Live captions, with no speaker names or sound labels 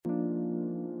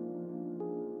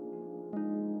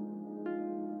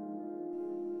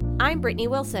I'm Brittany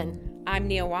Wilson. I'm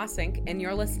Nia Wasink, and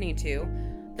you're listening to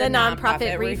The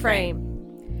Nonprofit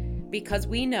Reframe. Because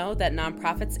we know that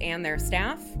nonprofits and their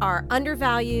staff are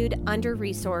undervalued,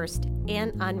 under-resourced,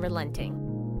 and unrelenting.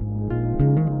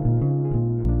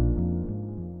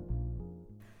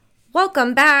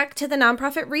 Welcome back to the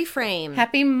Nonprofit Reframe.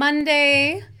 Happy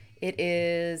Monday. It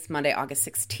is Monday, August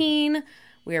 16.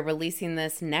 We are releasing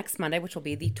this next Monday, which will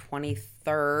be the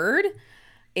 23rd.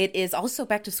 It is also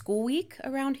back to school week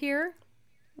around here.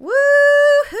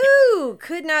 Woo-hoo!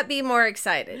 Could not be more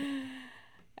excited.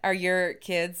 Are your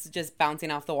kids just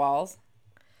bouncing off the walls?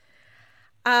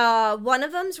 One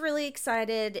of them's really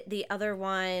excited. The other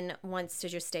one wants to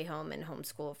just stay home and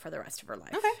homeschool for the rest of her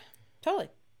life. Okay, totally.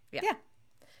 Yeah.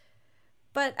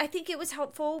 But I think it was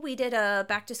helpful. We did a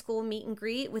back-to-school meet and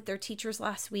greet with their teachers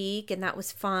last week, and that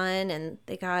was fun. And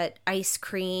they got ice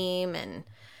cream and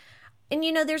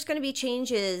you know, there's going to be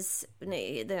changes.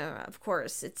 Of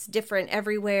course, it's different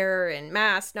everywhere, and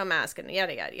mask, no mask, and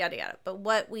yada, yada, yada, yada. But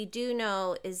what we do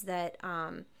know is that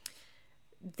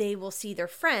they will see their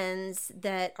friends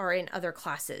that are in other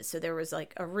classes. So there was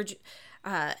like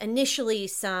initially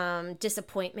some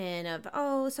disappointment of,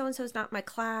 oh, so-and-so's not my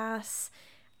class.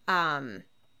 But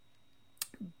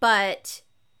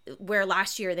where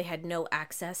last year they had no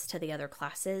access to the other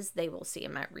classes, they will see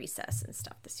them at recess and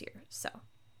stuff this year. So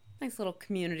nice little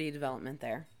community development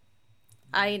there.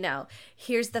 I know.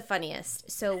 Here's the funniest.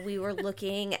 So we were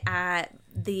looking at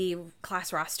the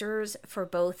class rosters for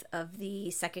both of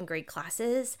the second grade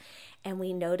classes, and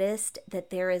we noticed that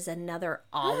there is another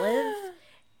Olive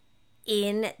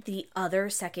in the other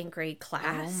second grade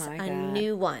class. Oh my God.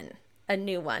 A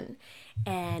new one.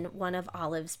 And one of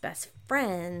Olive's best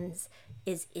friends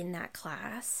is in that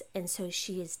class, and so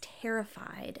she is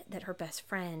terrified that her best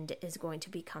friend is going to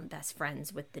become best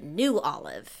friends with the new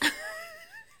Olive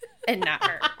and not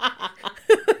her.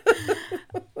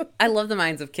 I love the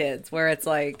minds of kids where it's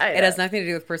like it has nothing to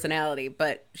do with personality,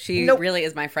 but she really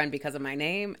is my friend because of my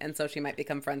name, and so she might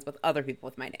become friends with other people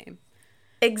with my name.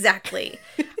 Exactly.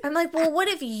 I'm like, well, what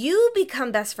if you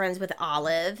become best friends with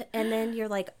Olive, and then you're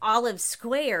like Olive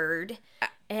squared?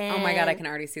 And... oh my God, I can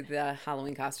already see the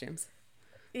Halloween costumes.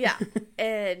 Yeah,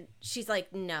 and she's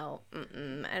like, no,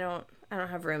 I don't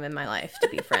have room in my life to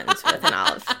be friends with an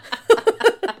Olive.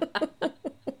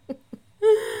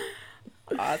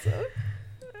 Awesome.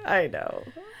 I know.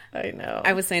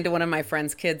 I was saying to one of my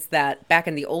friend's kids that back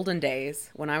in the olden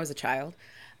days, when I was a child,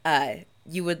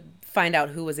 you would find out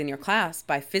who was in your class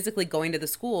by physically going to the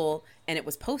school, and it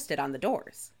was posted on the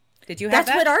doors. Did you have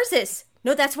that? That's what ours is.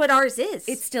 No, that's what ours is.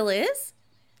 It still is?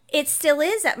 It still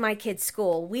is at my kid's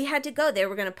school. We had to go. They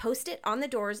were going to post it on the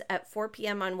doors at 4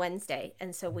 p.m. on Wednesday,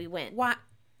 and so we went. Why?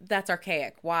 That's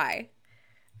archaic. Why?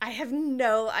 I have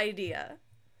no idea.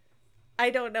 I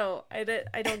don't know. I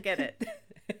don't get it.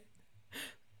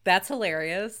 That's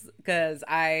hilarious because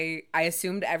I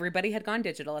assumed everybody had gone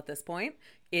digital at this point.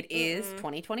 It is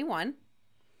 2021.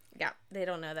 Yeah, they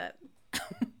don't know that.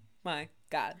 My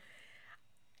God.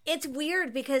 It's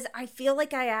weird because I feel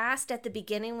like I asked at the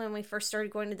beginning when we first started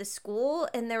going to the school,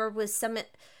 and there was some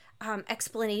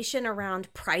explanation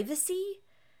around privacy.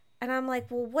 And I'm like,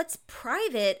 well, what's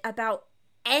private about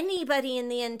anybody in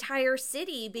the entire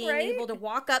city being able to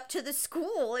walk up to the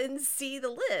school and see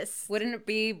the list? Wouldn't it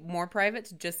be more private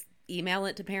to just email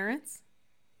it to parents?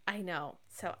 I know.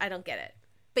 So I don't get it.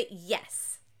 But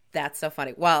yes. That's so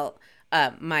funny. Well,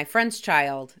 my friend's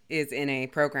child is in a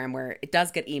program where it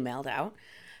does get emailed out.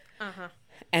 Uh-huh.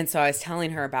 And so I was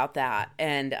telling her about that.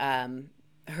 And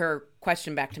her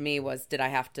question back to me was, did I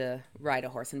have to ride a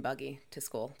horse and buggy to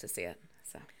school to see it?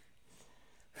 So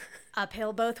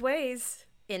uphill both ways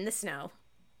in the snow.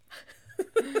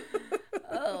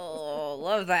 Oh,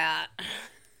 love that.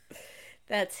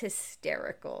 That's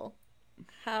hysterical.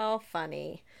 How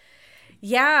funny.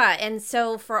 Yeah, and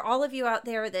so for all of you out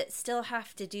there that still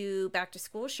have to do back to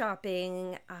school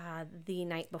shopping the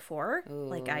night before,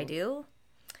 like I do,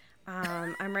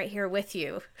 I'm right here with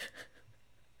you.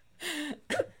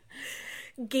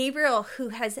 Gabriel, who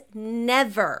has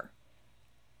never,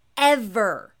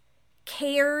 ever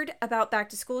cared about back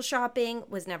to school shopping,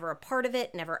 was never a part of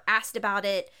it, never asked about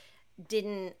it,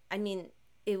 it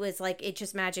was like it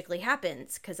just magically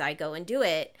happens because I go and do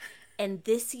it. And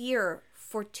this year,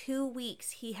 for 2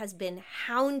 weeks, he has been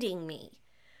hounding me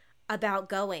about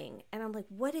going. And I'm like,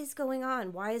 what is going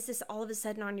on? Why is this all of a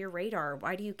sudden on your radar?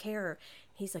 Why do you care?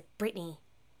 He's like, Brittany,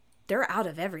 they're out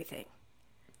of everything.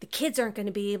 The kids aren't going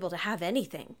to be able to have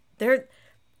anything. The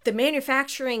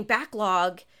manufacturing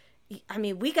backlog,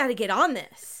 we got to get on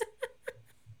this.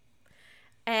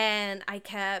 And I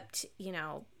kept,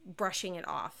 brushing it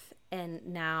off. And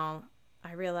now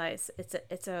I realize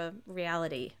it's a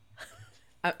reality.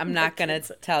 I'm not going to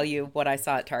tell you what I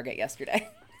saw at Target yesterday.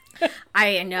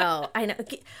 I know.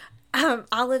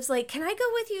 Olive's like, can I go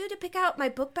with you to pick out my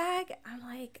book bag? I'm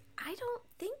like, I don't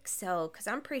think so, because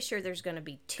I'm pretty sure there's going to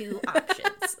be 2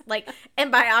 options. Like,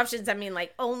 and by options, I mean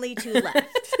like only 2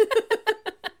 left.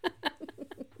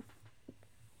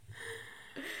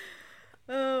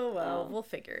 Oh, well, we'll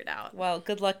figure it out. Well,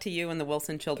 good luck to you and the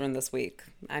Wilson children this week.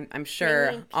 I'm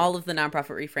sure all of the Nonprofit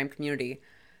Reframe community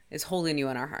is holding you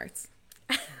in our hearts.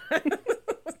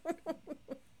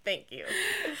 Thank you.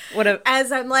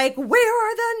 As I'm like,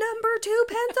 where are the number 2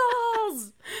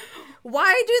 pencils?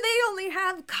 Why do they only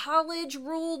have college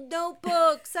ruled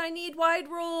notebooks? I need wide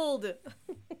ruled.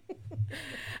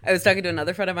 I was talking to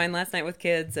another friend of mine last night with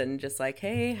kids and just like,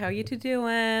 hey, how you 2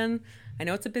 doing? I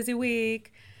know it's a busy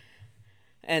week.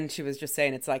 And she was just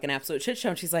saying it's like an absolute shit show.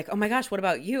 And she's like, oh my gosh, what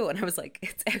about you? And I was like,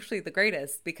 it's actually the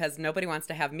greatest because nobody wants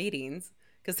to have meetings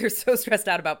because they're so stressed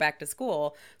out about back to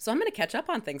school. So I'm going to catch up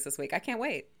on things this week. I can't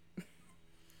wait.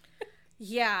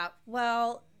 Yeah,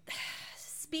 well,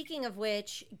 speaking of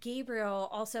which, Gabriel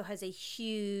also has a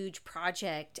huge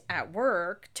project at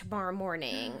work tomorrow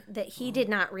morning that he did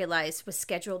not realize was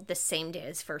scheduled the same day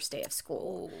as first day of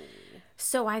school.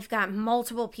 So I've got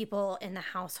multiple people in the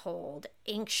household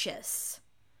anxious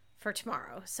for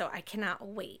tomorrow. So I cannot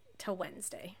wait till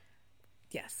Wednesday.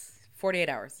 Yes, 48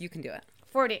 hours. You can do it.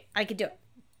 40. I could do it.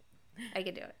 I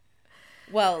could do it.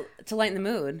 Well, to lighten the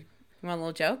mood, you want a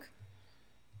little joke?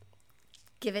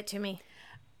 Give it to me.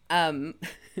 It's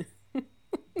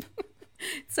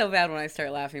so bad when I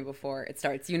start laughing before it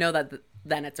starts. You know that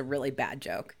then it's a really bad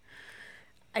joke.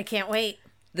 I can't wait.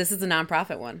 This is a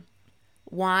nonprofit one.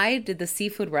 Why did the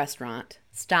seafood restaurant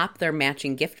stop their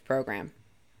matching gift program?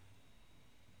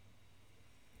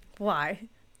 Why?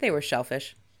 They were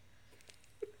shellfish.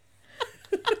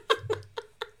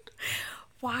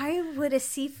 Why would a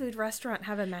seafood restaurant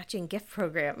have a matching gift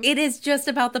program? It is just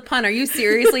about the pun. Are you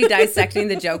seriously dissecting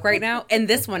the joke right now? And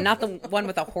this one, not the one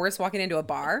with a horse walking into a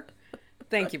bar?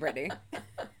 Thank you, Brittany.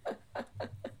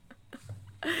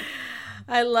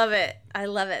 I love it. I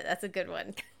love it. That's a good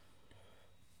one.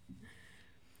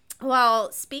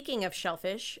 Well, speaking of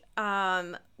shellfish,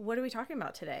 what are we talking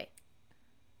about today?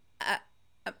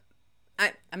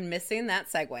 I'm missing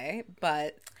that segue,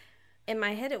 but... In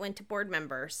my head, it went to board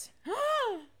members.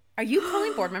 Are you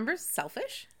calling board members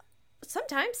selfish?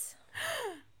 Sometimes.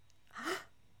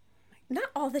 Not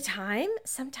all the time.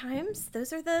 Sometimes.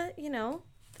 Those are the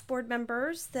board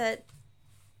members that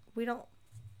we don't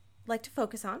like to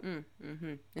focus on.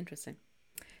 Interesting.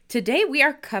 Today, we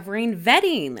are covering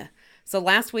vetting. So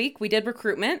last week, we did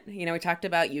recruitment. We talked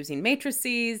about using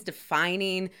matrices,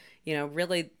 defining,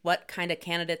 really what kind of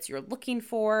candidates you're looking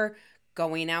for,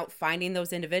 going out, finding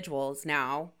those individuals.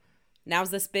 Now's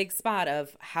this big spot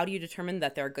of how do you determine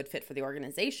that they're a good fit for the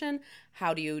organization?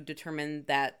 How do you determine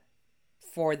that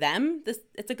for them,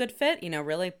 it's a good fit?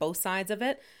 Really both sides of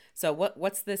it. So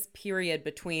what's this period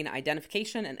between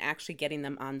identification and actually getting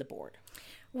them on the board?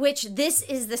 Which this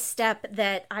is the step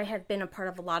that I have been a part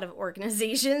of a lot of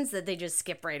organizations that they just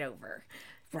skip right over.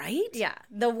 Right? Yeah.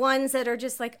 The ones that are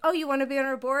just like, oh, you want to be on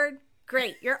our board?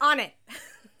 Great. You're on it.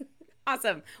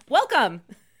 Awesome. Welcome.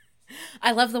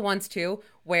 I love the ones too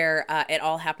where it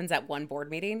all happens at one board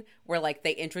meeting where like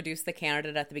they introduce the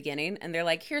candidate at the beginning and they're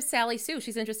like, here's Sally Sue.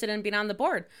 She's interested in being on the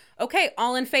board. Okay.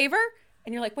 All in favor?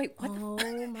 And you're like, wait, what?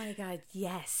 Oh my God.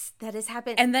 Yes. That has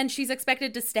happened. And then she's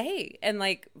expected to stay and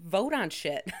like vote on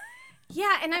shit.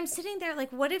 Yeah, and I'm sitting there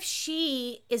like, what if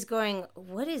she is going,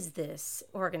 what is this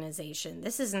organization?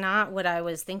 This is not what I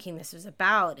was thinking this was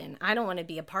about, and I don't want to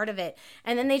be a part of it.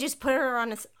 And then they just put her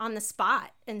on the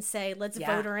spot and say, let's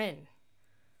vote her in.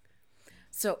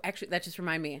 So actually, that just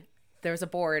reminded me, there was a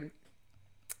board,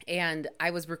 and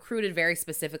I was recruited very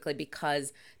specifically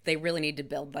because they really need to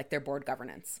build like their board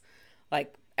governance.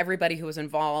 Like everybody who was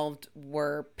involved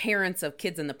were parents of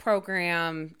kids in the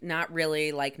program, not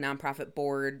really like nonprofit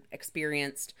board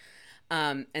experienced.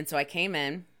 And so I came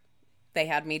in, they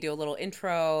had me do a little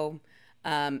intro.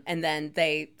 And then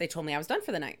they told me I was done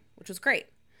for the night, which was great.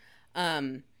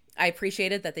 I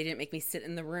appreciated that they didn't make me sit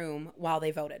in the room while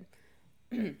they voted.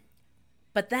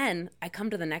 But then I come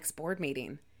to the next board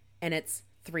meeting and it's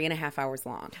 3.5 hours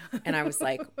long. And I was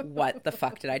like, what the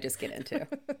fuck did I just get into?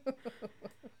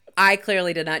 I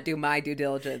clearly did not do my due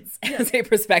diligence as a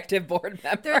prospective board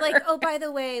member. They're like, oh, by the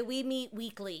way, we meet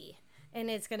weekly, and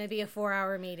it's going to be a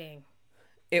 4-hour meeting.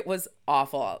 It was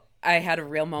awful. I had a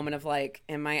real moment of like,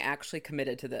 am I actually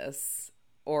committed to this,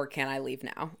 or can I leave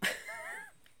now?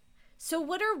 So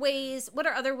what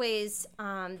are other ways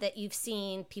that you've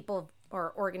seen people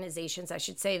or organizations, I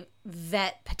should say,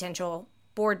 vet potential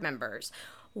board members.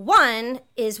 One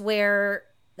is where,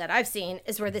 that I've seen,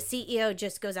 is where the CEO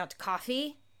just goes out to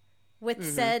coffee with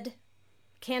said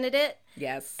candidate.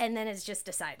 Yes. And then it's just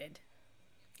decided.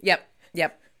 Yep.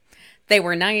 They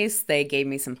were nice. They gave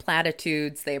me some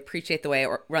platitudes. They appreciate the way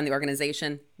I run the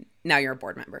organization. Now you're a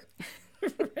board member.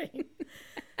 Right.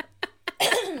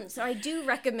 So I do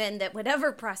recommend that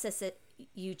whatever process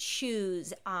you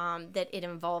choose, that it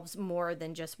involves more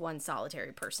than just one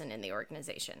solitary person in the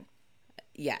organization.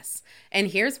 Yes. And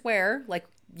here's where, like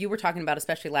you were talking about,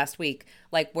 especially last week,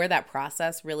 like where that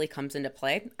process really comes into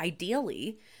play.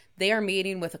 Ideally, they are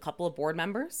meeting with a couple of board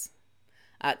members.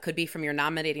 Could be from your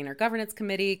nominating or governance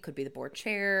committee, could be the board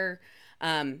chair.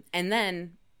 And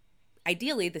then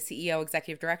ideally the CEO,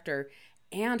 executive director,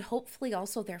 and hopefully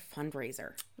also their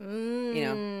fundraiser,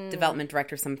 development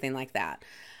director, something like that.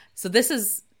 So this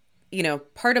is,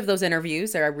 part of those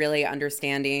interviews are really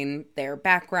understanding their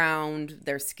background,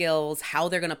 their skills, how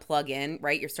they're going to plug in,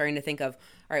 right? You're starting to think of,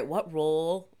 all right, what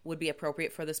role would be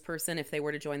appropriate for this person if they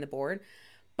were to join the board?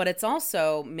 But it's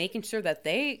also making sure that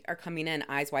they are coming in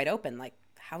eyes wide open. Like,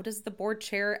 how does the board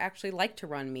chair actually like to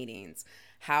run meetings?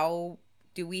 How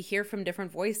do we hear from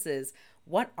different voices?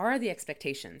 What are the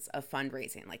expectations of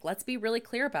fundraising? Like, let's be really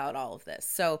clear about all of this.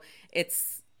 So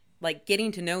it's like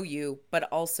getting to know you, but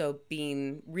also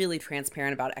being really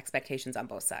transparent about expectations on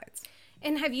both sides.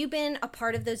 And have you been a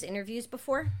part of those interviews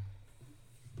before?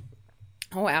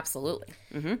 Oh, absolutely.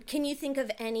 Mm-hmm. Can you think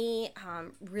of any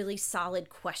really solid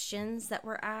questions that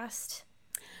were asked?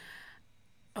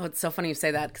 Oh, it's so funny you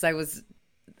say that, because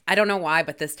I don't know why,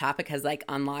 but this topic has like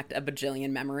unlocked a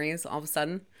bajillion memories all of a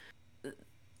sudden.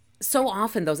 So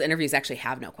often those interviews actually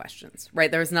have no questions, right?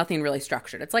 There's nothing really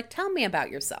structured. It's like, tell me about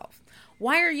yourself.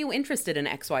 Why are you interested in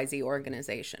XYZ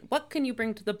organization? What can you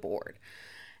bring to the board?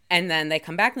 And then they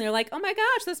come back and they're like, oh my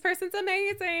gosh, this person's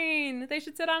amazing. They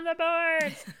should sit on the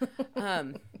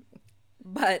board.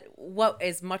 But what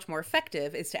is much more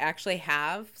effective is to actually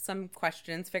have some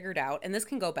questions figured out. And this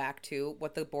can go back to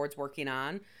what the board's working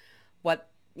on,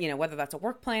 whether that's a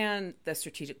work plan, the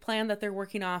strategic plan that they're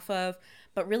working off of,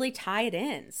 but really tie it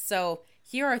in. So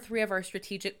here are 3 of our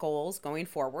strategic goals going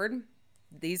forward.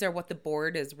 These are what the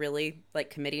board is really like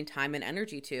committing time and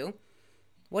energy to.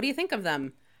 What do you think of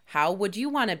them? How would you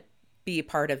want to be a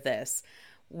part of this?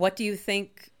 What do you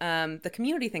think the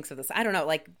community thinks of this? I don't know,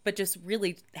 but just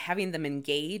really having them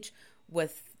engage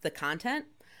with the content.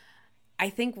 I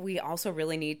think we also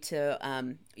really need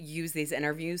to use these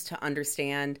interviews to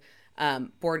understand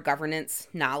board governance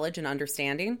knowledge and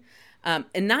understanding,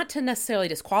 and not to necessarily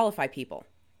disqualify people.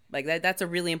 Like that's a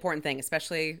really important thing,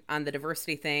 especially on the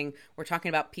diversity thing. We're talking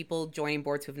about people joining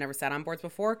boards who've never sat on boards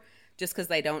before. Just because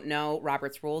they don't know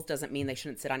Robert's rules doesn't mean they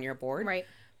shouldn't sit on your board. Right.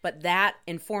 But that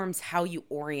informs how you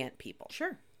orient people.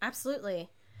 Sure. Absolutely.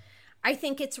 I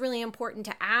think it's really important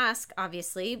to ask,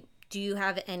 obviously, do you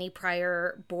have any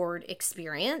prior board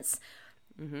experience?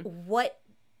 Mm-hmm. What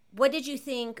did you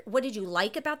think? What did you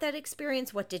like about that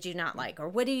experience? What did you not like? Or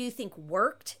what do you think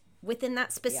worked within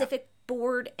that specific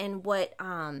board? And what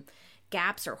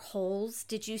gaps or holes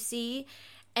did you see?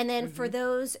 And then for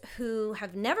those who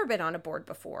have never been on a board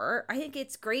before, I think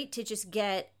it's great to just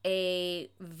get a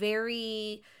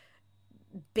very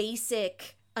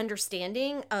basic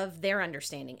understanding of their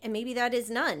understanding. And maybe that is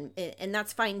none, and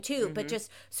that's fine too. But just,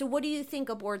 so what do you think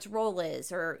a board's role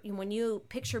is? Or when you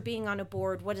picture being on a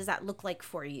board, what does that look like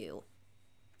for you?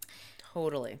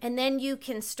 Totally. And then you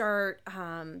can start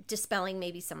dispelling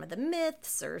maybe some of the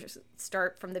myths, or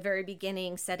start from the very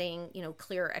beginning, setting,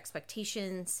 clear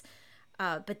expectations.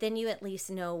 But then you at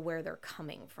least know where they're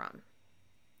coming from.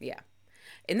 Yeah.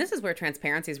 And this is where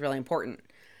transparency is really important.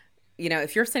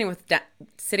 If you're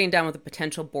sitting down with a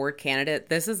potential board candidate,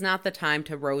 this is not the time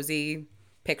to rosy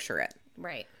picture it.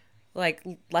 Right. Like,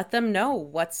 let them know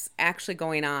what's actually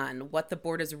going on, what the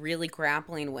board is really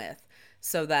grappling with,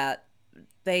 so that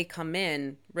they come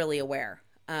in really aware.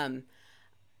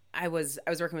 I was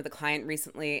working with a client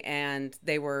recently, and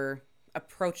they were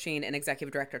approaching an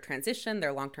executive director transition.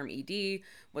 Their long-term ED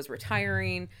was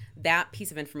retiring. That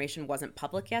piece of information wasn't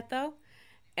public yet, though.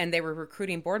 And they were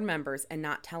recruiting board members and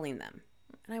not telling them.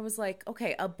 And I was like,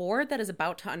 okay, a board that is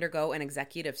about to undergo an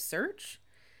executive search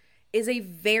is a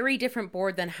very different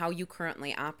board than how you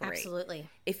currently operate. Absolutely.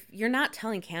 If you're not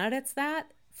telling candidates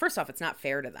that, first off, it's not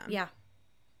fair to them. Yeah.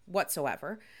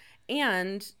 Whatsoever.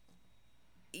 And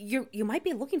you might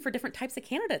be looking for different types of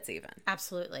candidates even.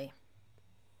 Absolutely.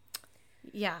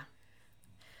 Yeah.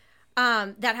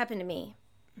 That happened to me.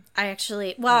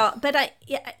 But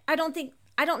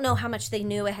I don't know how much they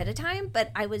knew ahead of time,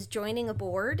 but I was joining a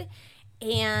board,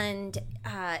 And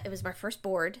it was my first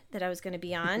board that I was going to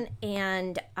be on.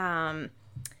 And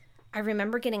I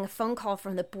remember getting a phone call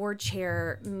from the board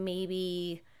chair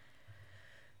maybe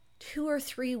 2 or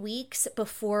 3 weeks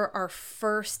before our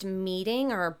first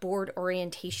meeting, our board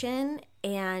orientation.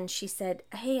 And she said,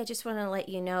 "Hey, I just want to let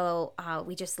you know,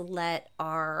 we just let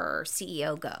our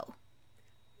CEO go."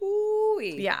 Ooh.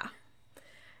 Yeah.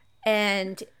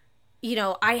 And, you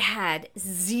know, I had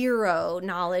zero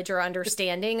knowledge or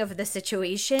understanding of the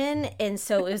situation. And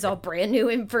so it was all brand new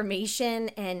information.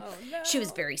 And she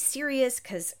was very serious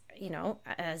because, you know,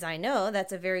 as I know,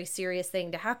 that's a very serious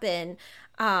thing to happen.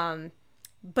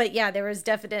 But yeah, there was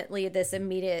definitely this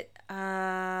immediate,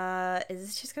 is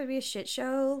this just going to be a shit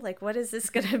show? Like, what is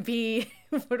this going to be?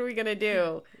 What are we going to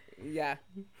do? Yeah.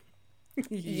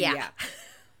 Yeah.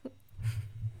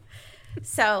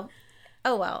 So,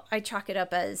 oh well, I chalk it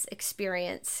up as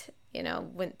experience, you know,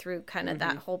 went through kind of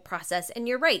that whole process. And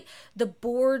you're right, the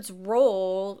board's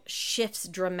role shifts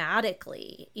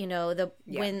dramatically, you know,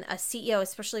 when a CEO,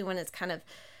 especially when it's kind of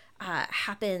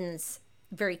happens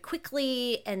very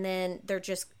quickly, and then they're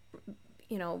just,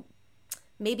 you know,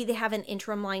 maybe they have an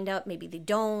interim lined up, maybe they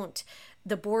don't.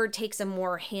 The board takes a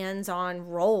more hands-on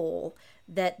role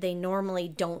that they normally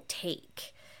don't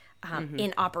take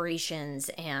in operations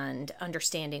and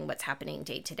understanding what's happening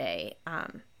day to day.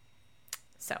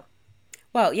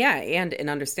 Well, yeah, and in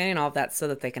understanding all of that so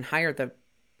that they can hire the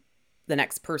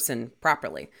next person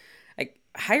properly. Like,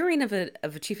 hiring of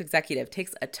a chief executive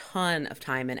takes a ton of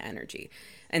time and energy.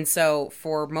 And so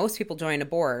for most people joining a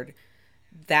board,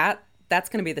 that's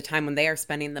going to be the time when they are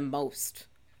spending the most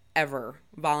ever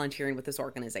volunteering with this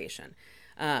organization.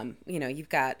 You know, you've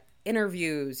got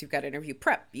interviews, you've got interview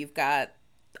prep, you've got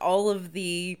all of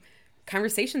the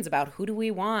conversations about who do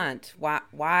we want,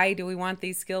 why do we want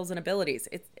these skills and abilities.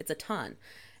 It's a ton.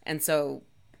 And so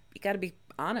you got to be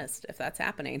honest if that's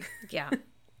happening. Yeah,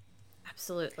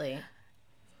 absolutely.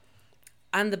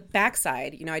 On the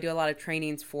backside, you know, I do a lot of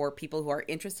trainings for people who are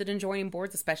interested in joining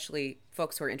boards, especially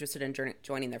folks who are interested in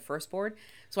joining their first board.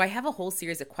 So I have a whole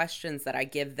series of questions that I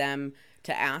give them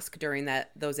to ask during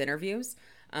those interviews.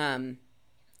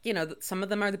 You know, some of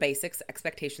them are the basics,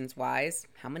 expectations wise.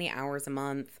 How many hours a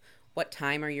month? What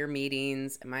time are your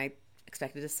meetings? Am I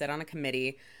expected to sit on a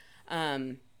committee?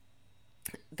 Then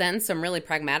some really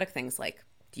pragmatic things like,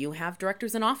 do you have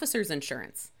directors and officers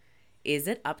insurance? Is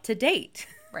it up to date?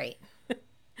 Right.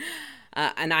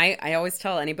 And I always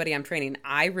tell anybody I'm training,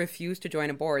 I refuse to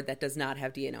join a board that does not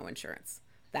have D&O insurance.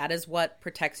 That is what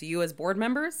protects you as board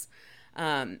members.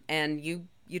 And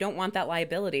you don't want that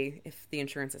liability if the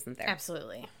insurance isn't there.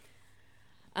 Absolutely.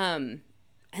 And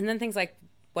then things like,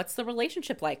 what's the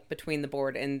relationship like between the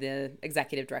board and the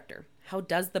executive director? How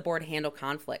does the board handle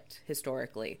conflict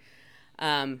historically?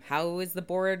 How is the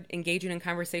board engaging in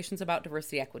conversations about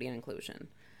diversity, equity, and inclusion?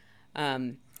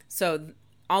 So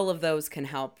all of those can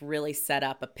help really set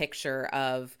up a picture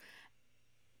of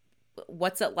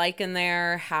what's it like in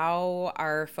there? How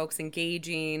are folks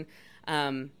engaging?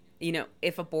 You know,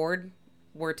 if a board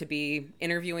were to be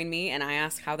interviewing me and I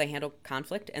ask how they handle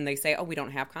conflict and they say, oh, we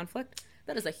don't have conflict,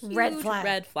 that is a huge red flag.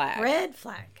 Red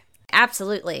flag.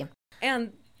 Absolutely.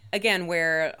 And again,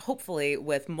 where hopefully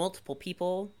with multiple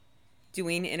people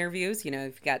doing interviews, you know,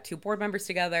 if you've got 2 board members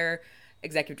together,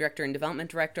 executive director and development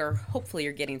director, hopefully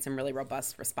you're getting some really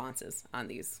robust responses on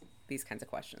these kinds of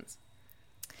questions.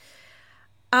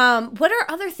 What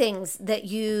are other things that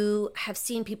you have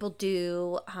seen people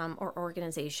do or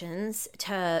organizations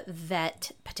to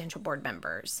vet potential board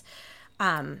members?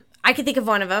 I could think of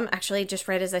one of them, actually, just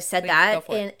right as I said that.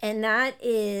 And that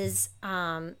is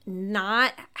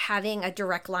not having a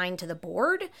direct line to the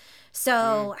board.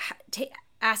 So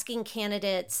asking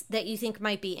candidates that you think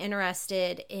might be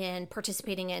interested in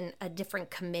participating in a different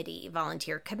committee,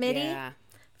 volunteer committee,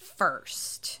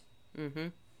 first. Mm-hmm.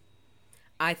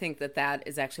 I think that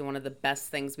is actually one of the best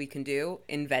things we can do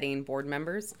in vetting board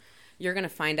members. You're going to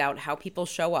find out how people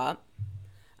show up.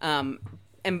 And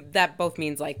that both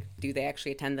means, like, do they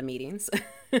actually attend the meetings?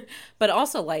 But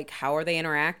also, like, how are they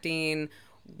interacting?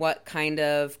 What kind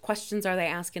of questions are they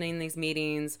asking in these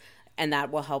meetings? And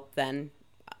that will help then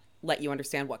let you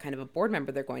understand what kind of a board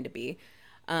member they're going to be.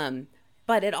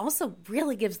 But it also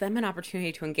really gives them an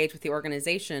opportunity to engage with the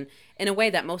organization in a way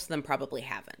that most of them probably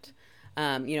haven't.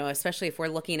 You know, especially if we're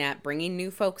looking at bringing new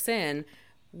folks in,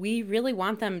 we really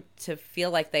want them to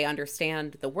feel like they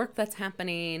understand the work that's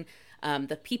happening,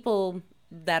 the people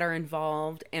that are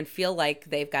involved, and feel like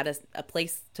they've got a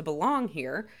place to belong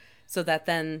here, so that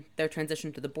then their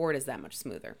transition to the board is that much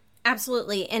smoother.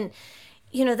 Absolutely. And,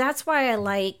 you know, that's why I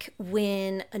like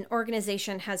when an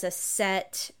organization has a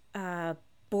set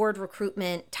board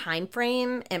recruitment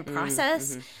timeframe and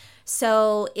process.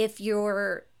 So if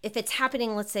it's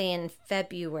happening, let's say in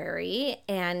February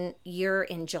and you're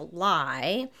in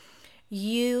July,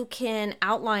 you can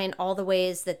outline all the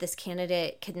ways that this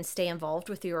candidate can stay involved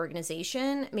with the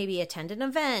organization, maybe attend an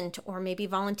event or maybe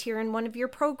volunteer in one of your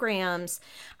programs.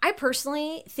 I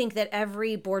personally think that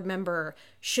every board member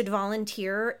should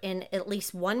volunteer in at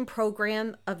least one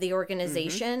program of the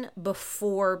organization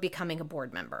before becoming a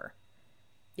board member.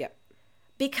 Yep.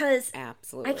 Because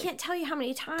absolutely, I can't tell you how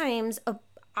many times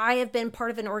I have been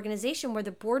part of an organization where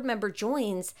the board member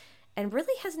joins and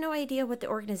really has no idea what the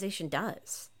organization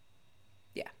does.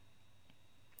 Yeah,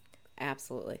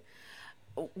 absolutely.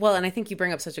 Well, and I think you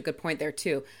bring up such a good point there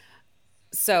too.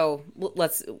 So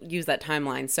let's use that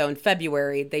timeline. So in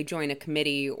February, they join a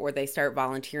committee or they start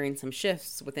volunteering some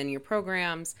shifts within your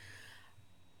programs.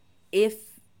 If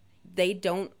they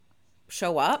don't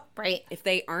show up, right, if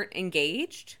they aren't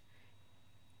engaged,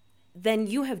 then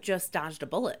you have just dodged a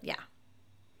bullet. Yeah.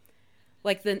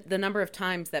 Like the number of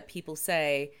times that people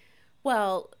say,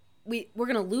 well, we're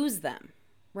going to lose them.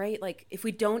 Right? Like, if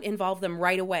we don't involve them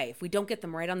right away, if we don't get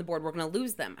them right on the board, we're going to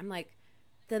lose them. I'm like,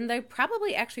 then they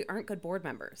probably actually aren't good board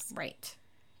members. Right.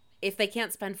 If they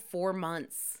can't spend 4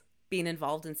 months being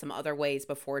involved in some other ways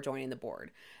before joining the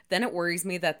board, then it worries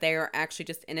me that they are actually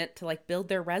just in it to like build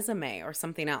their resume or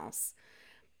something else.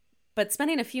 But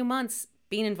spending a few months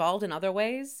being involved in other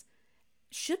ways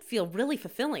should feel really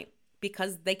fulfilling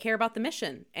because they care about the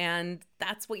mission and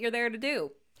that's what you're there to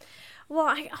do. Well,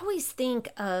 I always think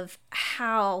of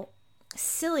how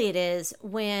silly it is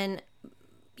when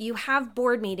you have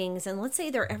board meetings and let's say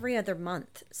they're every other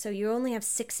month. So you only have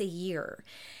 6 a year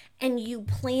and you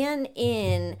plan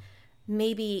in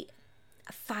maybe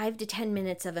 5 to 10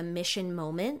 minutes of a mission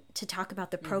moment to talk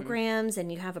about the programs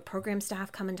and you have a program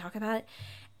staff come and talk about it.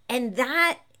 And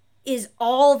that is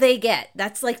all they get.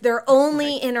 That's like their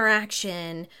only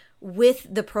interaction with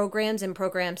the programs and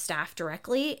program staff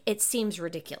directly. It seems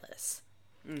ridiculous.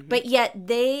 But yet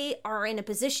they are in a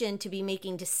position to be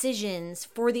making decisions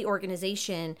for the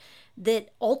organization that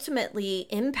ultimately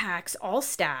impacts all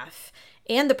staff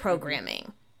and the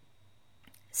programming.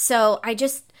 So I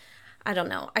don't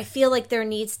know. I feel like there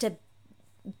needs to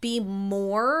be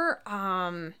more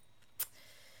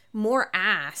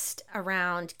asked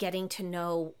around getting to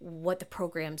know what the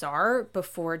programs are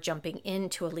before jumping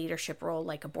into a leadership role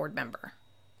like a board member.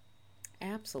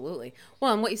 Absolutely.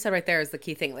 Well, and what you said right there is the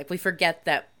key thing. Like, we forget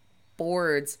that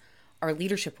boards are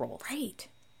leadership roles. Right.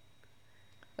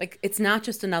 Like, it's not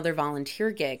just another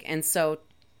volunteer gig. And so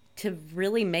to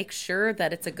really make sure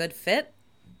that it's a good fit,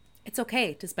 it's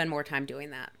okay to spend more time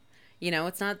doing that. You know,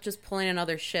 it's not just pulling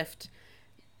another shift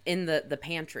in the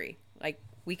pantry. Like,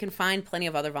 we can find plenty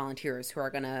of other volunteers who are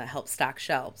going to help stock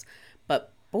shelves.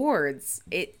 But boards,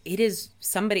 it is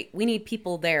somebody, we need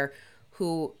people there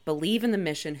who believe in the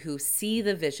mission, who see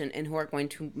the vision, and who are going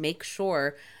to make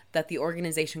sure that the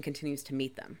organization continues to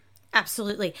meet them.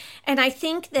 Absolutely. And I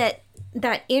think that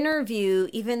interview,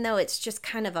 even though it's just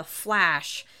kind of a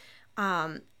flash,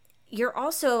 you're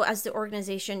also, as the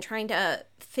organization, trying to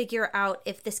figure out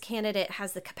if this candidate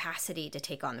has the capacity to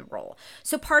take on the role.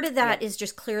 So part of that is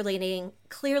just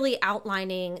clearly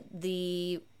outlining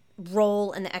the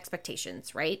role and the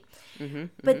expectations, right?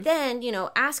 But then,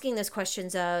 asking those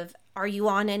questions of, are you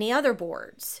on any other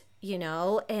boards?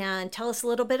 And tell us a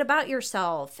little bit about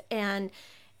yourself. And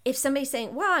if somebody's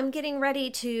saying, well, I'm getting ready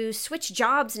to switch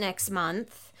jobs next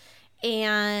month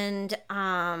and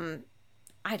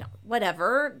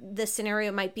whatever the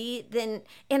scenario might be, then,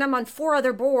 and I'm on 4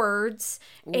 other boards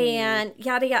and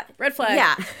yada, yada. Red flag.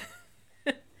 Yeah.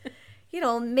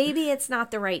 Maybe it's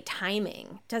not the right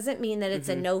timing. Doesn't mean that it's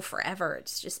a no forever.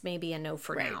 It's just maybe a no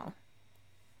for now.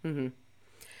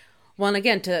 Well, and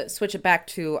again, to switch it back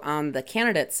to on the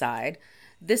candidate side,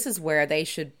 this is where they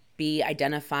should be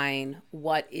identifying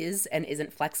what is and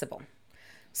isn't flexible.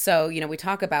 So, we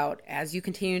talk about as you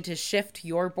continue to shift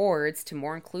your boards to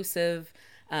more inclusive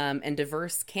and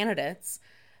diverse candidates,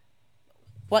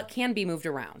 what can be moved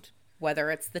around,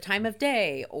 whether it's the time of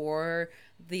day or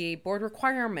the board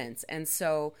requirements. And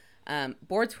so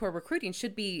boards who are recruiting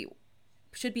should be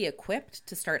equipped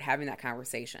to start having that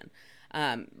conversation.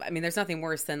 There's nothing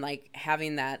worse than like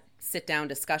having that sit down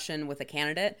discussion with a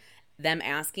candidate, them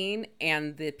asking,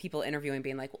 and the people interviewing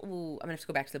being like, ooh, I'm gonna have to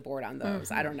go back to the board on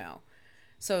those. I don't know.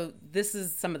 So this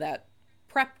is some of that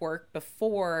prep work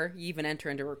before you even enter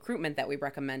into recruitment that we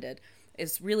recommended,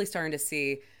 is really starting to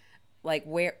see like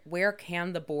where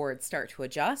can the board start to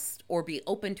adjust or be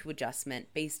open to adjustment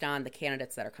based on the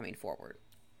candidates that are coming forward.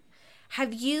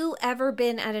 Have you ever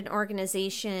been at an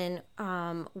organization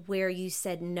where you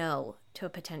said no to a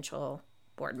potential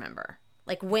board member?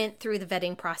 Like went through the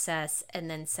vetting process and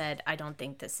then said, I don't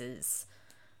think this is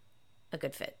a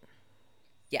good fit?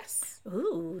 Yes.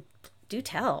 Ooh, do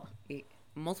tell.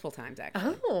 Multiple times,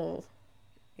 actually. Oh.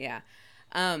 Yeah.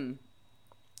 And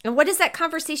what does that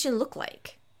conversation look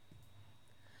like?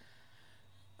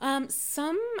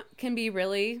 Some can be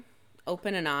really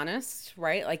open and honest,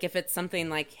 right? Like if it's something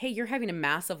like, hey, you're having a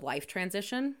massive life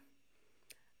transition.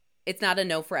 It's not a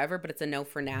no forever, but it's a no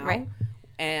for now. Right.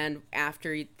 And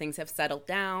after things have settled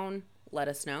down, let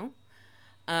us know.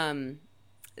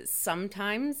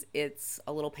 Sometimes it's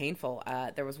a little painful.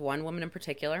 There was one woman in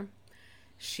particular.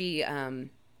 She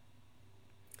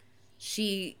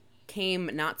came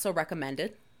not so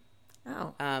recommended.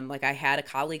 Oh. Like I had a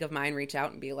colleague of mine reach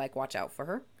out and be like, watch out for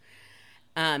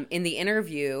her. In the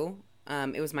interview,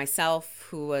 it was myself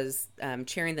who was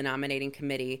chairing the nominating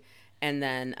committee, and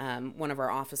then one of our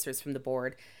officers from the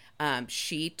board.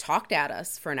 She talked at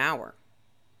us for an hour.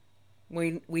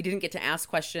 We didn't get to ask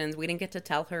questions. We didn't get to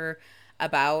tell her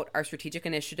about our strategic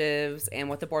initiatives and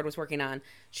what the board was working on.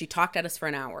 She talked at us for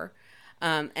an hour.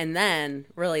 And then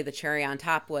really the cherry on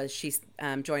top was she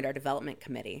joined our development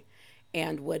committee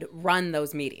and would run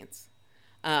those meetings.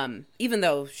 Even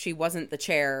though she wasn't the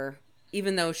chair,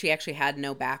 even though she actually had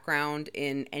no background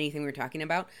in anything we were talking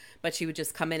about, but she would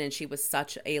just come in and she was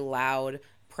such a loud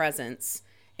presence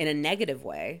in a negative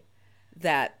way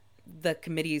that the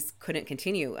committees couldn't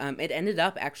continue. It ended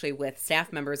up actually with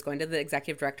staff members going to the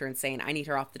executive director and saying, I need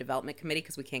her off the development committee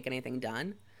because we can't get anything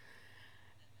done.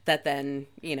 That then,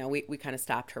 we kind of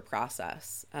stopped her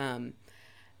process.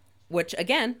 Which,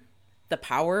 again, the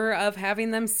power of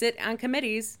having them sit on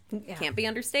committees can't be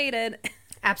understated.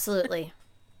 Absolutely.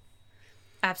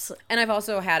 Absolutely. And I've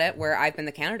also had it where I've been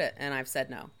the candidate and I've said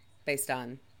no based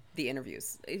on the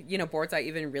interviews. Boards I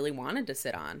even really wanted to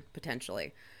sit on,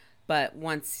 potentially. But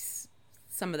once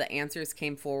some of the answers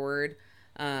came forward,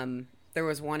 there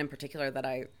was one in particular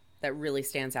that really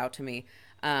stands out to me,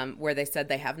 where they said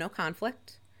they have no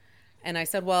conflict. And I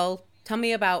said, well, tell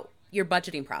me about your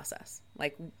budgeting process.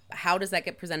 Like, how does that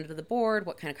get presented to the board?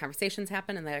 What kind of conversations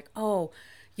happen? And they're like, oh,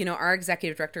 our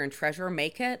executive director and treasurer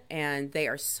make it, and they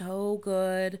are so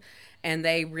good, and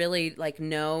they really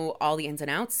know all the ins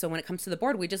and outs. So when it comes to the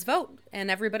board, we just vote,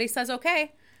 and everybody says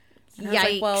okay. And I was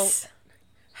like, well,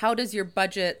 how does your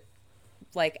budget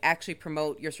actually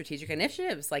promote your strategic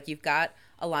initiatives? You've got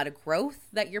a lot of growth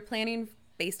that you're planning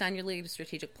based on your latest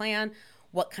strategic plan.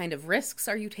 What kind of risks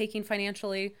are you taking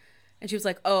financially? And she was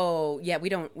like, oh yeah, we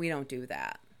don't do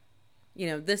that.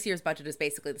 This year's budget is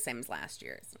basically the same as last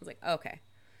year's. I was like, okay.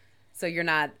 So you're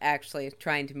not actually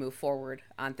trying to move forward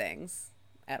on things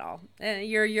at all.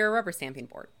 You're a rubber stamping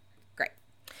board. Great.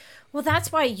 Well, that's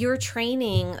why your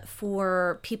training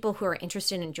for people who are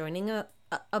interested in joining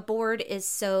a board is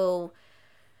so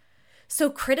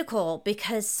critical,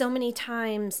 because so many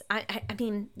times, I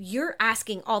mean, you're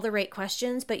asking all the right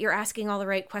questions, but you're asking all the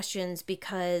right questions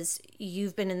because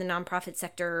you've been in the nonprofit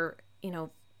sector,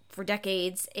 for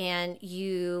decades, and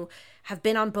you have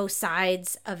been on both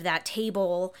sides of that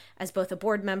table as both a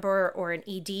board member or an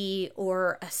ED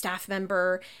or a staff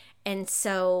member. And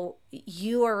so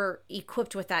you are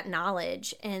equipped with that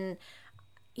knowledge. And,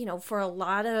 for a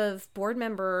lot of board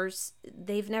members,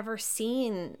 they've never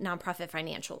seen nonprofit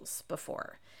financials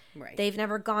before. Right. They've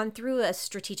never gone through a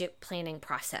strategic planning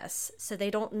process. So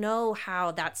they don't know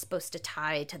how that's supposed to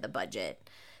tie to the budget.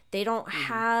 They don't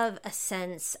have a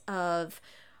sense of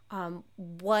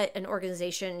what an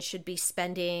organization should be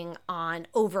spending on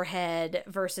overhead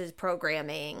versus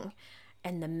programming,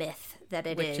 and the myth that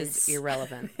it is. Which is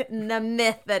irrelevant. The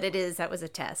myth that it is. That was a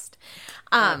test.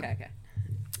 Okay.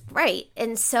 Right.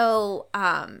 And so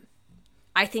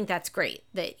I think that's great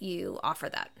that you offer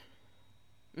that.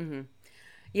 Mm-hmm.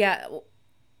 Yeah.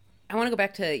 I want to go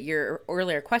back to your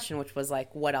earlier question, which was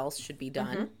what else should be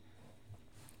done?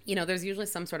 Mm-hmm. There's usually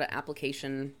some sort of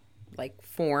application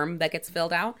form that gets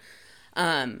filled out.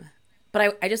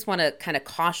 But I just want to kind of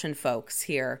caution folks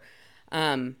here.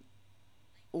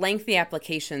 Lengthy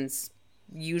applications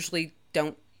usually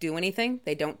don't do anything.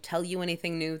 They don't tell you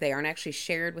anything new. They aren't actually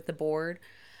shared with the board.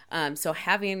 So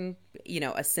having,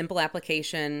 a simple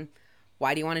application,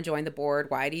 why do you want to join the board?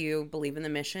 Why do you believe in the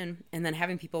mission? And then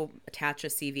having people attach a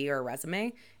CV or a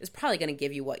resume is probably going to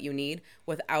give you what you need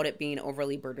without it being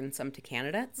overly burdensome to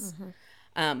candidates.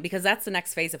 Mm-hmm. Because that's the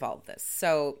next phase of all of this.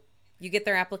 So you get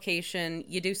their application,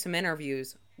 you do some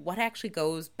interviews. What actually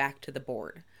goes back to the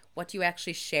board? What do you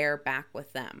actually share back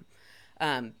with them?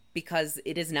 Because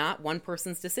it is not one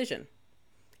person's decision.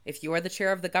 If you are the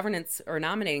chair of the governance or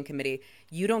nominating committee,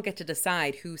 you don't get to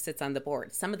decide who sits on the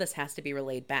board. Some of this has to be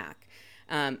relayed back.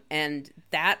 And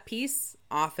that piece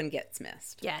often gets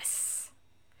missed. Yes.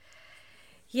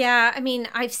 Yeah, I mean,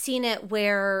 I've seen it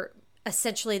where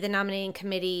essentially the nominating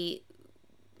committee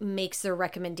makes their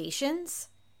recommendations,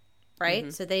 right?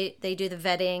 Mm-hmm. So they do the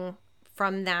vetting.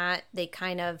 From that, they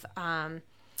kind of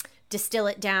distill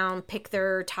it down, pick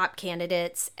their top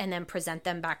candidates, and then present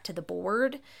them back to the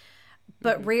board.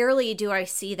 But rarely do I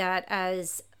see that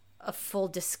as a full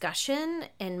discussion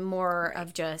and more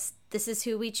of just, this is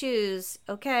who we choose.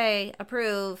 Okay,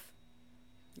 approve.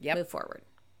 Yep. Move forward.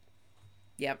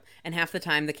 Yep. And half the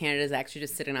time, the candidate is actually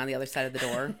just sitting on the other side of the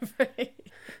door. Right.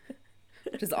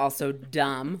 Which is also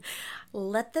dumb.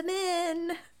 Let them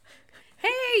in.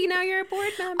 Hey, now you're a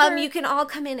board member. You can all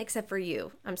come in except for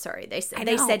you. I'm sorry. They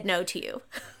said no to you.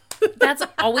 That's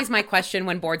always my question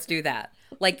when boards do that.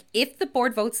 Like, if the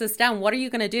board votes this down, what are you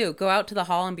going to do? Go out to the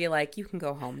hall and be like, you can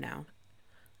go home now.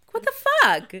 What the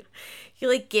fuck? You,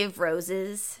 like, give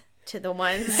roses to the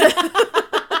ones.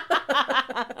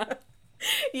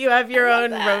 You have your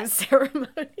own rose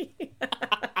ceremony.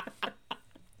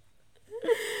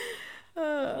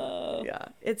 Yeah,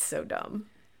 it's so dumb.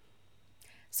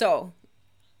 So,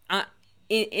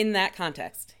 in that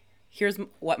context, here's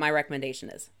what my recommendation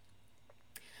is.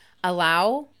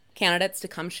 Allow candidates to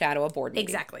come shadow a board meeting.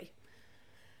 Exactly.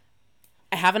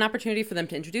 Have an opportunity for them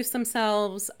to introduce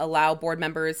themselves, allow board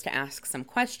members to ask some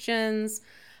questions.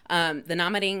 The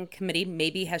nominating committee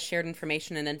maybe has shared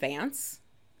information in advance.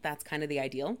 That's kind of the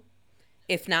ideal.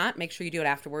 If not, make sure you do it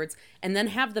afterwards, and then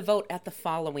have the vote at the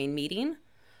following meeting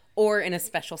or in a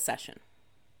special session.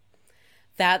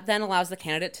 That then allows the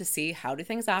candidate to see how do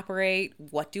things operate,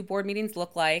 what do board meetings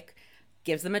look like,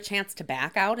 gives them a chance to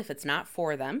back out if it's not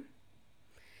for them.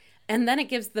 And then it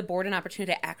gives the board an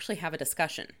opportunity to actually have a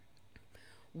discussion.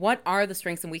 What are the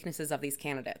strengths and weaknesses of these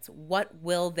candidates? What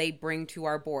will they bring to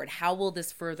our board? How will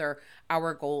this further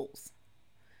our goals?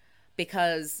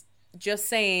 Because just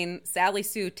saying Sally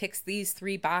Sue ticks these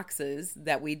 3 boxes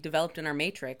that we developed in our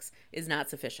matrix is not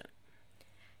sufficient.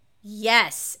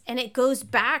 Yes, and it goes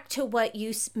back to what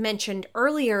you mentioned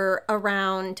earlier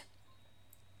around...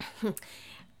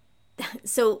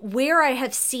 So where I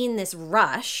have seen this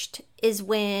rushed is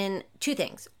when 2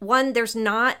 things. One, there's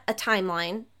not a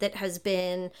timeline that has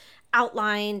been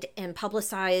outlined and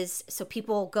publicized, so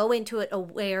people go into it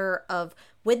aware of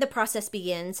when the process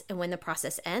begins and when the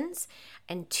process ends.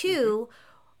 And 2,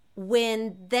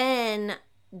 when then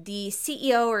the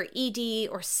CEO or ED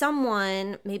or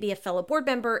someone, maybe a fellow board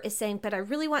member, is saying, but I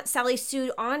really want Sally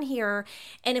Sue on here.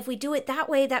 And if we do it that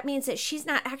way, that means that she's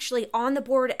not actually on the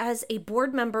board as a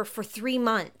board member for 3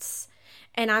 months.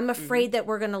 And I'm afraid that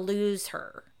we're going to lose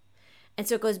her. And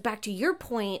so it goes back to your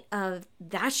point of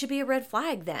that should be a red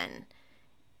flag then.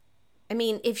 I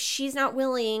mean, if she's not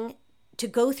willing to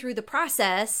go through the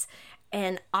process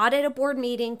and audit a board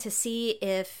meeting to see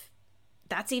if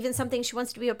that's even something she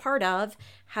wants to be a part of,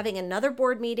 having another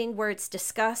board meeting where it's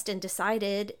discussed and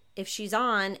decided if she's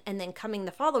on, and then coming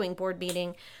the following board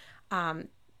meeting, then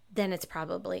it's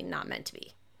probably not meant to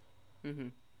be. Mm-hmm.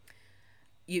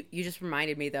 You just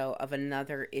reminded me, though, of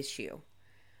another issue.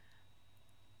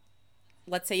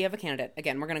 Let's say you have a candidate.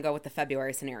 Again, we're going to go with the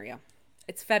February scenario.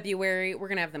 It's February. We're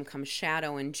going to have them come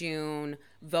shadow in June,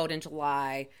 vote in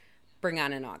July, bring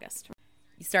on in August.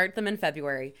 You start them in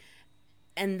February,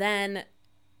 and then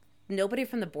nobody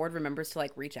from the board remembers to,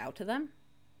 like, reach out to them.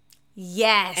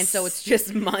 Yes. And so it's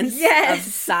just months of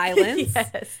silence.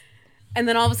 Yes. And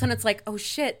then all of a sudden it's like, oh,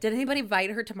 shit, did anybody invite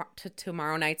her to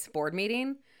tomorrow night's board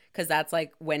meeting? Because that's,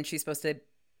 like, when she's supposed to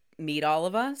meet all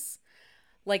of us.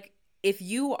 Like, if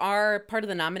you are part of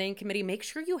the nominating committee, make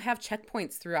sure you have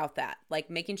checkpoints throughout that. Like,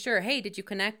 making sure, hey, did you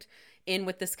connect in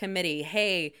with this committee?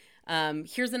 Hey,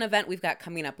 here's an event we've got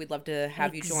coming up. We'd love to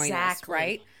have you join us,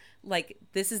 right? Like,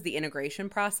 this is the integration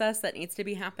process that needs to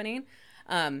be happening.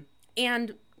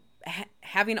 And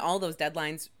having all those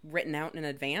deadlines written out in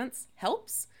advance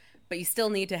helps, but you still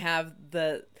need to have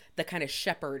the kind of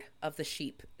shepherd of the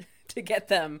sheep to get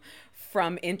them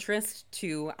from interest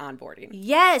to onboarding.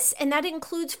 Yes, and that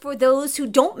includes for those who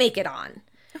don't make it on.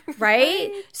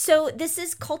 Right? So this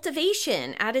is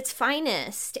cultivation at its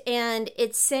finest. And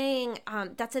it's saying,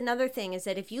 that's another thing, is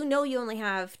that if you know you only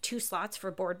have 2 slots for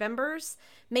board members,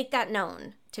 make that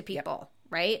known to people,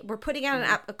 right? We're putting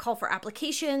out a call for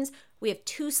applications. We have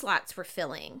 2 slots for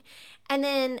filling. And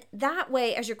then that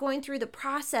way, as you're going through the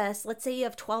process, let's say you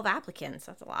have 12 applicants.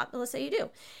 That's a lot, but let's say you do.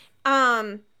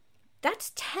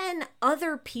 That's 10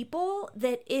 other people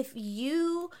that if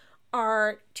you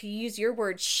are, to use your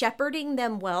word, shepherding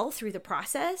them well through the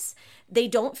process. They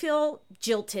don't feel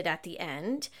jilted at the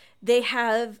end. They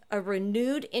have a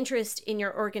renewed interest in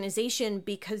your organization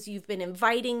because you've been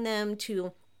inviting them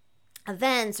to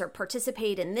events or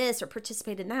participate in this or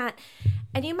participate in that.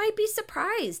 And you might be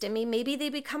surprised. I mean, maybe they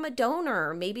become a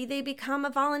donor, maybe they become a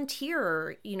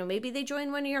volunteer, maybe they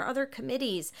join one of your other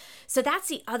committees. So that's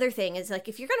the other thing, is like,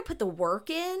 if you're going to put the work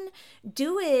in,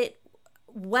 do it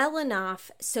well enough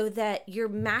so that you're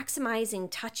maximizing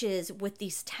touches with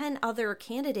these 10 other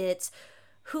candidates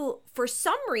who, for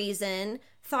some reason,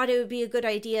 thought it would be a good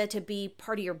idea to be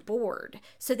part of your board.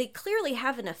 So they clearly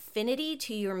have an affinity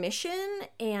to your mission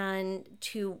and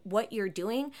to what you're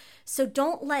doing. So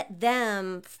don't let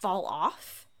them fall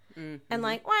off and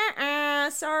like,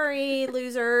 sorry,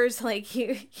 losers, like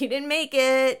you didn't make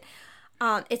it.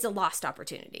 It's a lost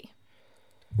opportunity.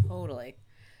 Totally.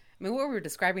 I mean, what we're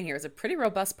describing here is a pretty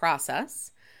robust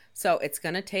process. So it's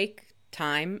going to take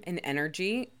time and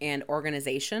energy and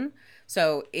organization.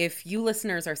 So if you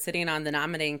listeners are sitting on the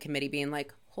nominating committee being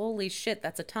like, holy shit,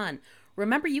 that's a ton,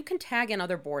 remember you can tag in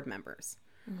other board members,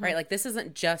 right? Like, this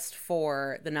isn't just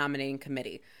for the nominating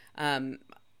committee.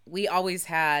 We always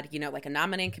had, like a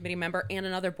nominating committee member and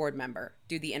another board member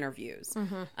do the interviews.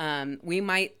 We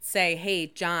might say, hey,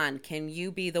 John, can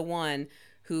you be the one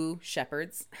who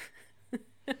shepherds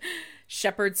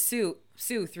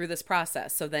Sue through this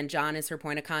process? So then John is her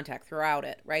point of contact throughout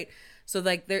it, right? So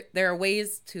like there are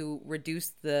ways to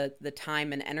reduce the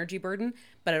time and energy burden,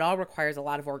 but it all requires a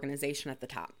lot of organization at the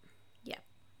top. Yeah.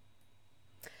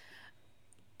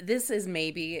 This is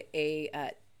maybe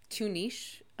a too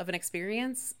niche of an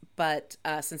experience, but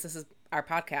since this is our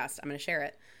podcast, I'm going to share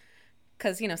it.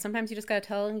 Because, sometimes you just got to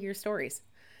tell your stories.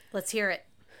 Let's hear it.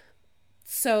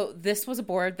 So this was a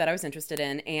board that I was interested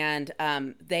in, and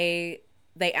they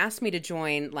asked me to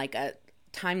join like a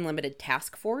time-limited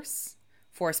task force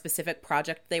for a specific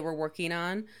project they were working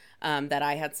on, that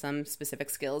I had some specific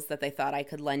skills that they thought I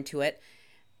could lend to it.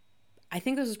 I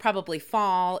think this was probably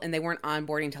fall, and they weren't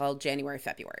onboarding until January,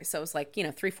 February. So it was like,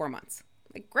 3-4 months.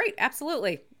 Like, great,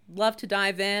 absolutely. Love to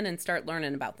dive in and start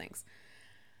learning about things.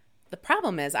 The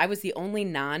problem is I was the only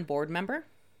non-board member,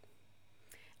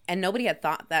 and nobody had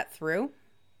thought that through.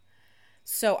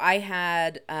 So I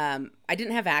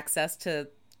didn't have access to,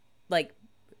 like,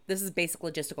 this is a basic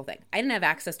logistical thing. I didn't have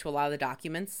access to a lot of the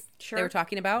documents they were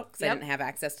talking about because I didn't have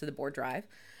access to the board drive.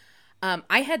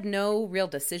 I had no real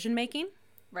decision making.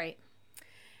 Right.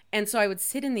 And so I would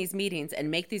sit in these meetings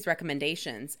and make these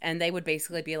recommendations, and they would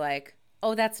basically be like,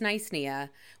 oh, that's nice, Nia.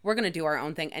 We're going to do our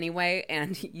own thing anyway,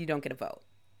 and you don't get a vote.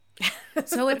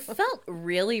 So it felt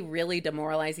really, really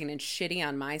demoralizing and shitty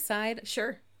on my side.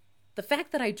 Sure. The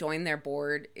fact that I joined their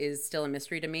board is still a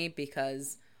mystery to me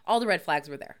because all the red flags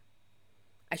were there.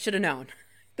 I should have known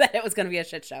that it was going to be a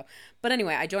shit show. But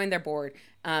anyway, I joined their board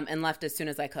and left as soon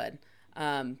as I could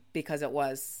because it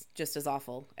was just as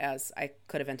awful as I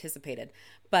could have anticipated.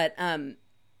 But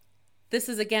this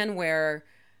is, again, where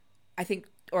I think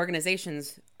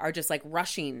organizations are just like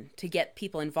rushing to get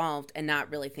people involved and not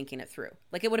really thinking it through.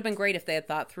 Like, it would have been great if they had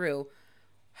thought through,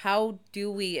 how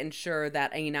do we ensure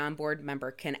that a non-board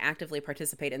member can actively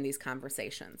participate in these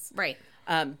conversations? Right.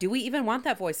 Do we even want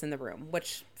that voice in the room?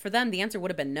 Which for them, the answer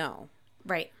would have been no.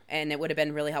 Right. And it would have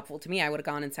been really helpful to me. I would have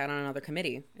gone and sat on another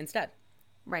committee instead.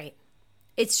 Right.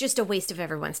 It's just a waste of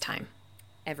everyone's time.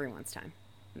 Everyone's time.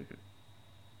 Mm-hmm.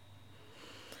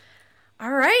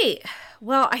 All right.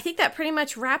 Well, I think that pretty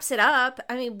much wraps it up.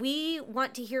 I mean, we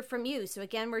want to hear from you. So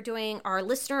again, we're doing our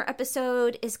listener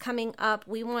episode is coming up.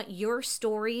 We want your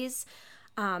stories.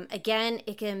 Again,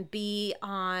 it can be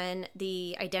on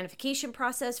the identification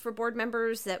process for board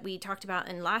members that we talked about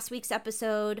in last week's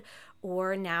episode,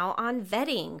 or now on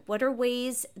vetting. What are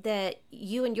ways that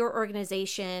you and your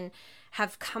organization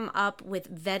have come up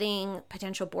with vetting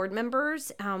potential board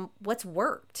members? What's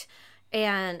worked?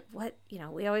 And what,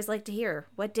 we always like to hear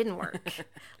what didn't work.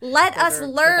 Let us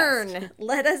learn.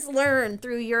 Let us learn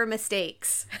through your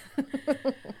mistakes.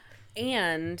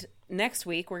 And next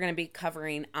week, we're going to be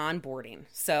covering onboarding.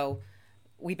 So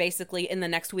we basically, in the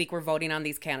next week, we're voting on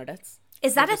these candidates.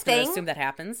 Is that a thing? Assume that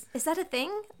happens. Is that a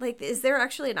thing? Like, is there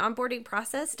actually an onboarding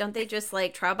process? Don't they just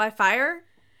like trial by fire?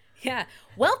 Yeah.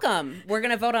 Welcome. We're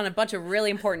going to vote on a bunch of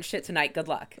really important shit tonight. Good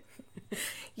luck.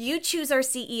 You choose our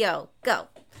CEO. Go.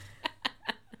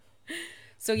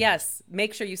 So yes,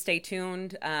 make sure you stay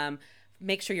tuned.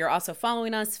 Make sure you're also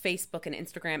following us, Facebook and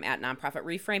Instagram at Nonprofit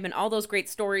Reframe, and all those great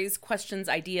stories, questions,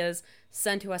 ideas,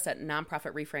 send to us at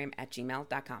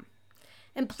nonprofitreframe@gmail.com.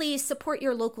 And please support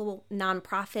your local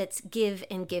nonprofits. Give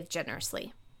and give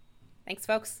generously. Thanks,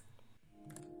 folks.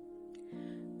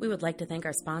 We would like to thank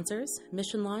our sponsors.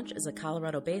 Mission Launch is a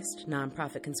Colorado-based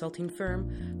nonprofit consulting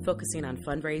firm focusing on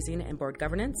fundraising and board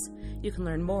governance. You can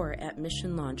learn more at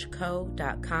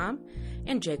missionlaunchco.com.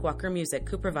 And Jake Walker Music,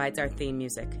 who provides our theme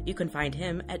music. You can find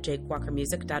him at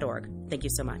jakewalkermusic.org. Thank you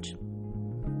so much.